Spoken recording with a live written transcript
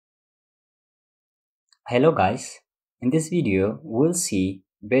Hello guys, in this video we'll see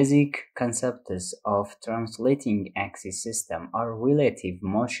basic concepts of translating axis system or relative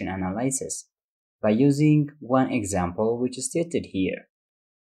motion analysis by using one example which is stated here.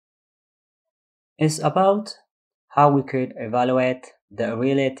 It's about how we could evaluate the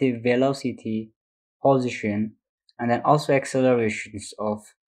relative velocity, position, and then also accelerations of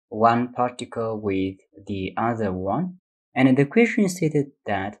one particle with the other one. And the question stated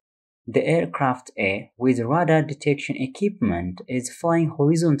that the aircraft A with radar detection equipment is flying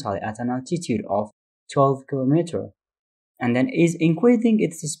horizontally at an altitude of 12 km and then is increasing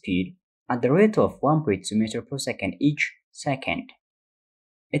its speed at the rate of 1.2 meter per second each second.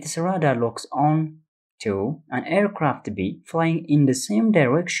 Its radar locks on to an aircraft B flying in the same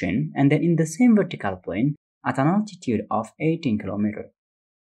direction and then in the same vertical plane at an altitude of 18 km.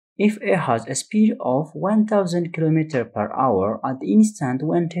 If A has a speed of 1000 km per hour at the instant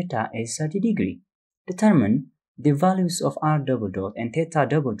when theta is 30 degrees, determine the values of R double dot and theta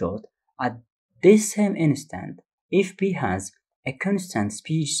double dot at this same instant if B has a constant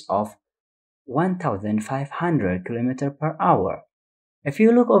speed of 1500 km per hour. If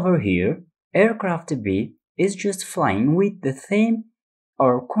you look over here, aircraft B is just flying with the same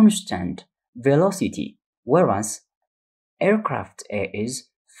or constant velocity, whereas aircraft A is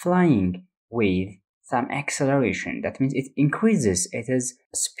flying with some acceleration. That means it increases its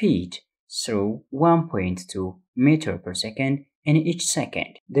speed through 1.2 meter per second in each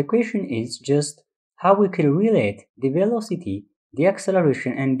second. The question is just how we can relate the velocity, the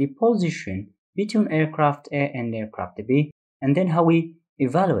acceleration, and the position between aircraft A and aircraft B, and then how we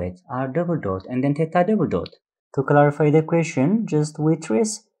evaluate R double dot and then theta double dot. To clarify the question, just we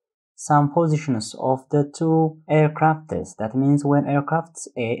trace some positions of the two aircrafts. That means when aircraft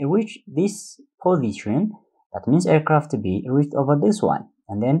A reach this position, that means aircraft B reached over this one,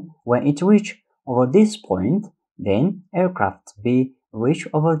 and then when it reach over this point, then aircraft B reach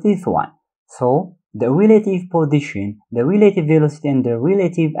over this one. So the relative position, the relative velocity, and the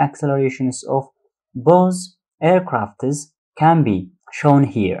relative accelerations of both aircrafts can be shown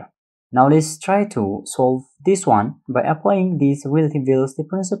here. Now let's try to solve this one by applying this relative velocity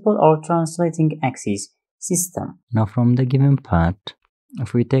principle or translating axis system. Now from the given part,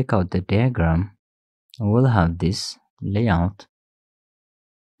 if we take out the diagram, we'll have this layout,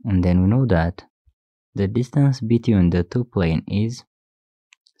 and then we know that the distance between the two planes is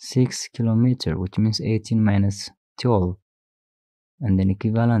 6 km, which means 18 minus 12, and then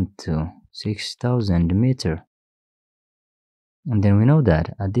equivalent to 6000 meters. And then we know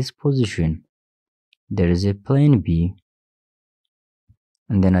that at this position there is a plane B,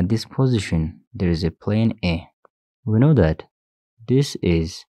 and then at this position there is a plane A. We know that this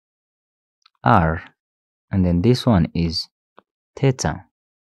is R, and then this one is theta.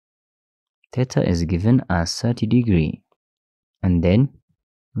 Theta is given as 30 degrees, and then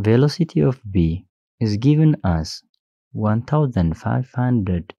velocity of B is given as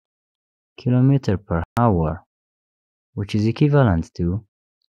 1500 km per hour, which is equivalent to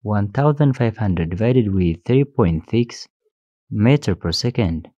 1500 divided with 3.6 meter per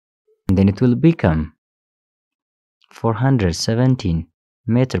second, and then it will become 417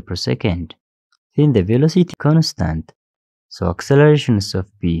 meter per second. Then the velocity constant, so accelerations of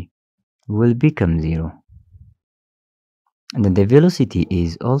B will become 0, and then the velocity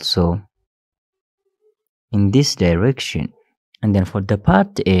is also in this direction. And then for the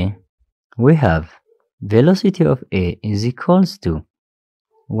part A, we have velocity of A is equals to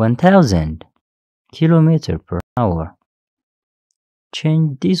 1000 km per hour.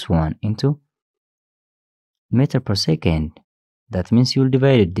 Change this one into meter per second. That means you'll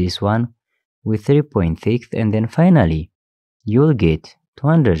divide this one with 3.6, and then finally you'll get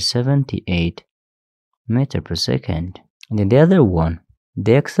 278 meter per second. And then the other one,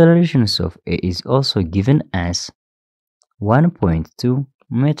 the accelerations of A is also given as 1.2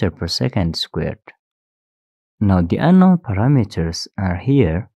 meter per second squared. Now the unknown parameters are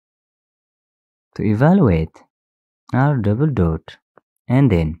here to evaluate R double dot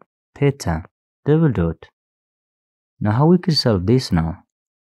and then theta double dot. Now how we could solve this now?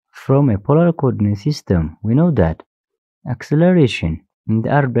 From a polar coordinate system, we know that acceleration in the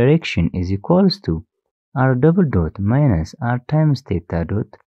R direction is equals to R double dot minus R times theta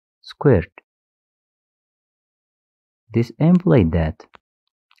dot squared. This implies that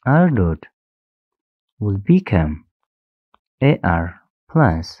R dot will become AR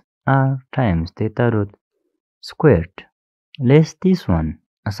plus R times theta dot squared. Let's this one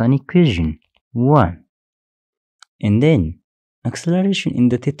as an equation 1. And then acceleration in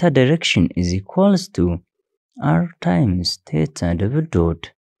the theta direction is equals to R times theta double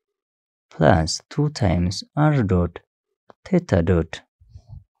dot plus 2 times r dot theta dot.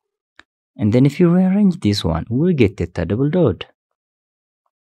 And then if you rearrange this one, we'll get theta double dot.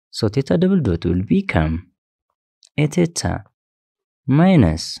 So theta double dot will become a theta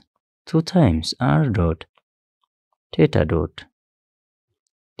minus 2 times r dot theta dot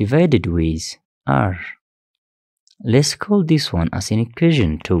divided with r. Let's call this one as an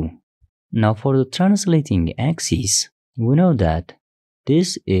equation 2. Now for the translating axis, we know that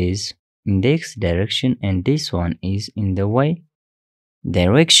this is in the x direction and this one is in the y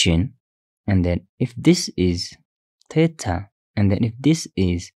direction. And then if this is theta and then if this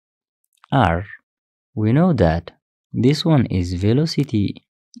is r, we know that this one is velocity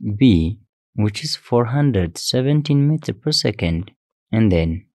b, which is 417 meters per second, and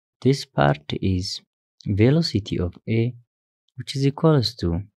then this part is velocity of a, which is equals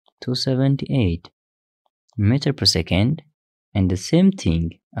to 278 meters per second, and the same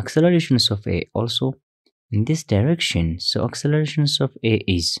thing, accelerations of a also in this direction, so accelerations of a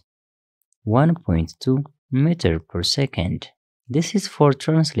is 1.2 meters per second. This is for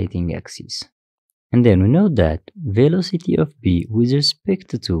translating axis. And then we know that velocity of b with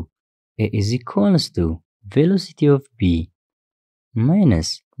respect to a is equals to velocity of b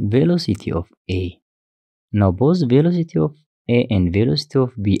minus velocity of a. Now both velocity of a and velocity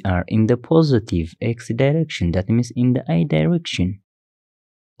of b are in the positive x direction, that means in the I direction.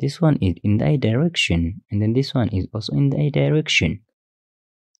 This one is in the I direction and then this one is also in the I direction.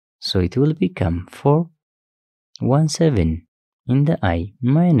 So it will become 417 in the I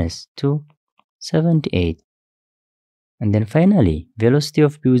minus 278. And then finally, velocity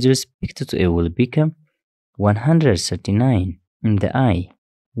of b with respect to a will become 139 in the I,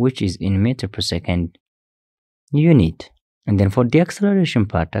 which is in meter per second unit. And then for the acceleration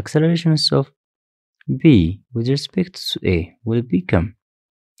part, accelerations of b with respect to a will become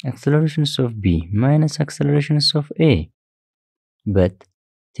accelerations of b minus accelerations of a. But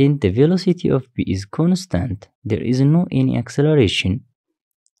since the velocity of b is constant, there is no any acceleration.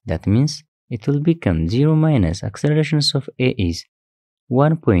 That means it will become 0 minus accelerations of a is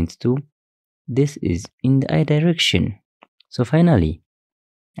 1.2. This is in the I direction. So finally,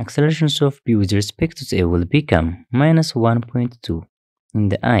 accelerations of b with respect to a will become minus 1.2 in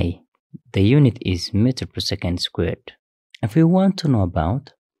the I. The unit is meter per second squared. If we want to know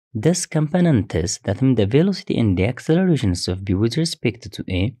about this components, that means the velocity and the accelerations of b with respect to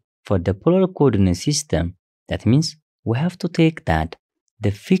a for the polar coordinate system, that means we have to take that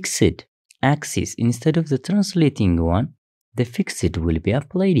the fixed axis instead of the translating one, the fixed will be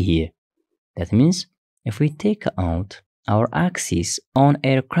applied here. That means if we take out our axis on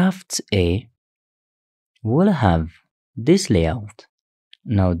aircraft A, we'll have this layout.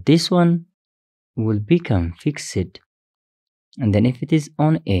 Now this one will become fixed, and then if it is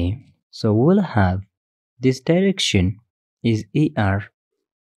on A, so we'll have this direction is ER,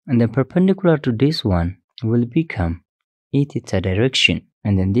 and then perpendicular to this one will become E theta direction,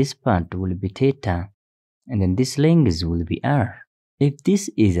 and then this part will be theta, and then this length will be R. If this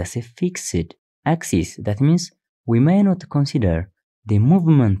is as a fixed axis, that means we may not consider the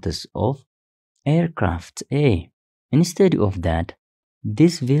movements of aircraft A. Instead of that,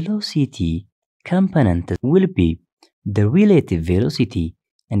 this velocity component will be the relative velocity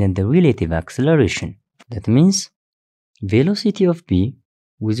and then the relative acceleration. That means velocity of b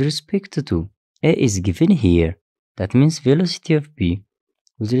with respect to a is given here. That means velocity of b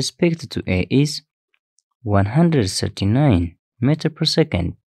with respect to a is 139 meters per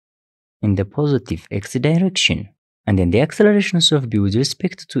second in the positive x direction. And then the accelerations of b with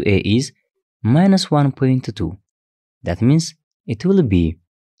respect to a is minus 1.2. That means it will be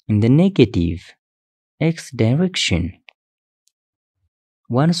in the negative x direction.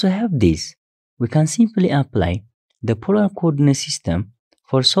 Once we have this, we can simply apply the polar coordinate system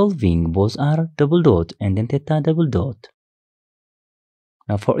for solving both r double dot and then theta double dot.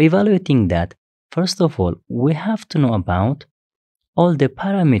 Now for evaluating that, first of all, we have to know about all the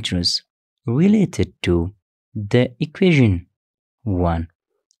parameters related to the equation 1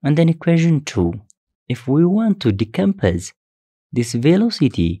 and then equation 2. If we want to decompose this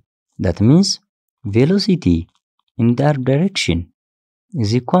velocity, that means velocity in that direction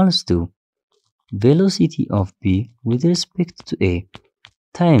is equals to velocity of b with respect to a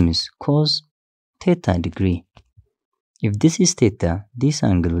times cos theta degree. If this is theta, this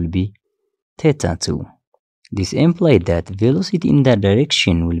angle will be theta 2. This implies that velocity in that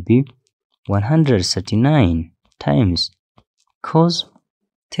direction will be 139 times cos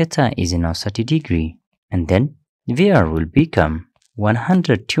theta is now 30 degree, and then VR will become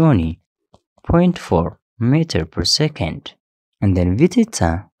 120.4 meter per second, and then V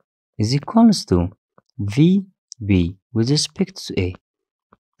theta is equals to VB with respect to A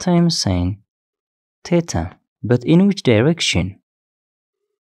times sine theta. But in which direction?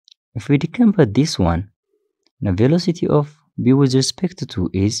 If we decompose this one, the velocity of B with respect to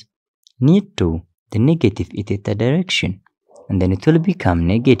is near to the negative e theta direction, and then it will become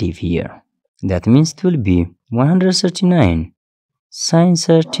negative here. That means it will be 139 sine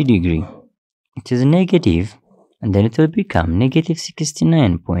 30 degree. It is negative, and then it will become negative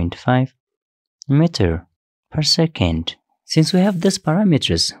 69.5 meter per second. Since we have these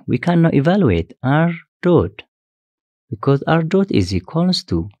parameters, we can now evaluate R dot, because R dot is equals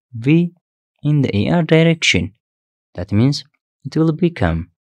to V in the AR direction. That means it will become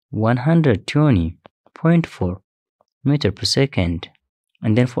 120.4 meter per second.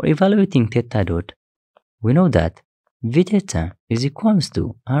 And then for evaluating theta dot, we know that V theta is equals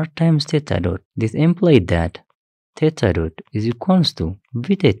to R times theta dot. This implies that theta dot is equals to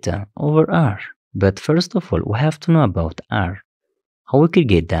V theta over R. But first of all, we have to know about R. How we could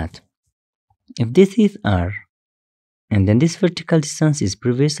get that? If this is R, and then this vertical distance is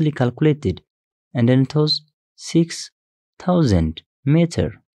previously calculated, and then it was 6,000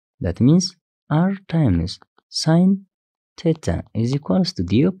 meter. That means R times sine theta is equals to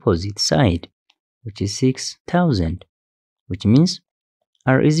the opposite side, which is 6,000, which means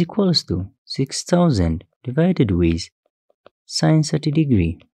R is equals to 6,000 divided with sine 30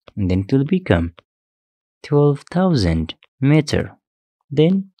 degree, and then it will become 12,000 meter.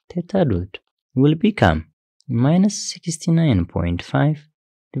 Then theta dot will become minus 69.5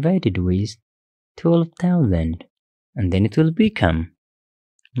 divided with 12,000, and then it will become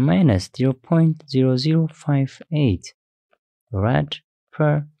minus 0.0058 rad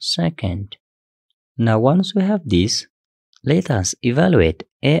per second. Now once we have this, let us evaluate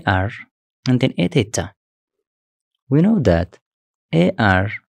AR and then A theta. We know that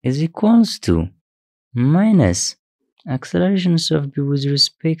AR is equals to minus accelerations of B with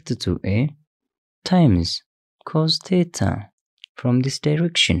respect to A times cos theta from this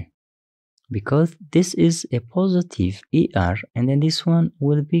direction, because this is a positive ER, and then this one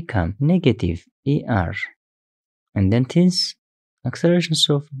will become negative ER, and then this accelerations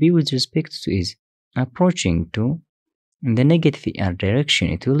of B with respect to is approaching to in the negative ER direction.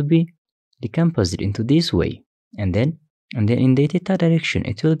 It will be decomposed into this way, and then in the theta direction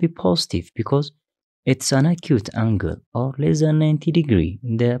it will be positive because it's an acute angle or less than 90 degree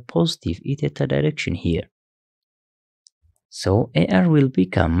in the positive e theta direction here. So AR will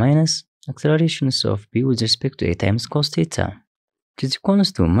become minus accelerations of B with respect to A times cos theta, which is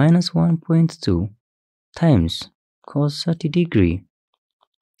equals to minus 1.2 times cos 30 degree,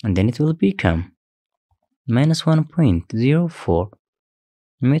 and then it will become minus 1.04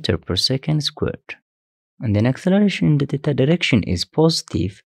 meter per second squared. And then acceleration in the theta direction is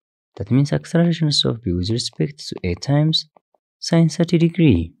positive. That means accelerations of B with respect to A times sine 30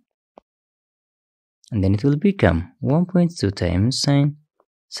 degree. And then it will become 1.2 times sine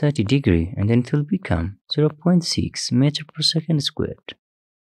 30 degree, and then it will become 0.6 meter per second squared.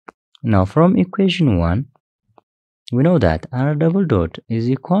 Now from equation 1, we know that R double dot is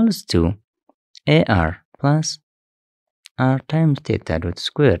equals to AR plus R times theta dot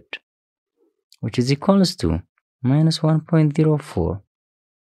squared, which is equals to minus 1.04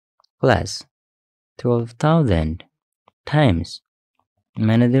 plus 12,000 times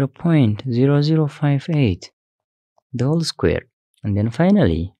minus 0.0058 the whole square. And then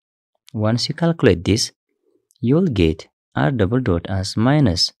finally, once you calculate this, you'll get R double dot as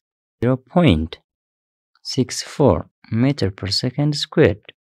minus 0.64 meter per second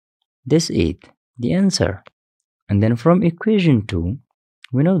squared. This is the answer. And then from equation 2,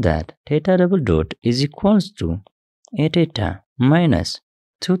 we know that theta double dot is equals to A theta minus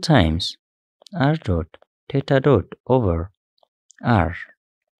 2 times R dot theta dot over R,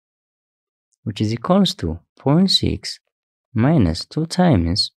 which is equals to 0.6 minus 2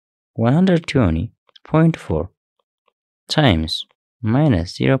 times 120.4 times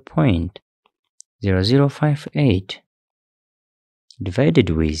minus 0.0058 divided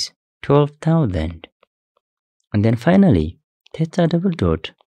with 12,000. And then finally, theta double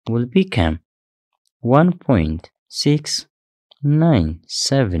dot will become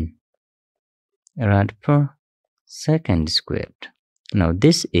 1.697 rad per second squared. Now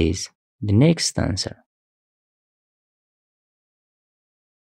this is the next answer.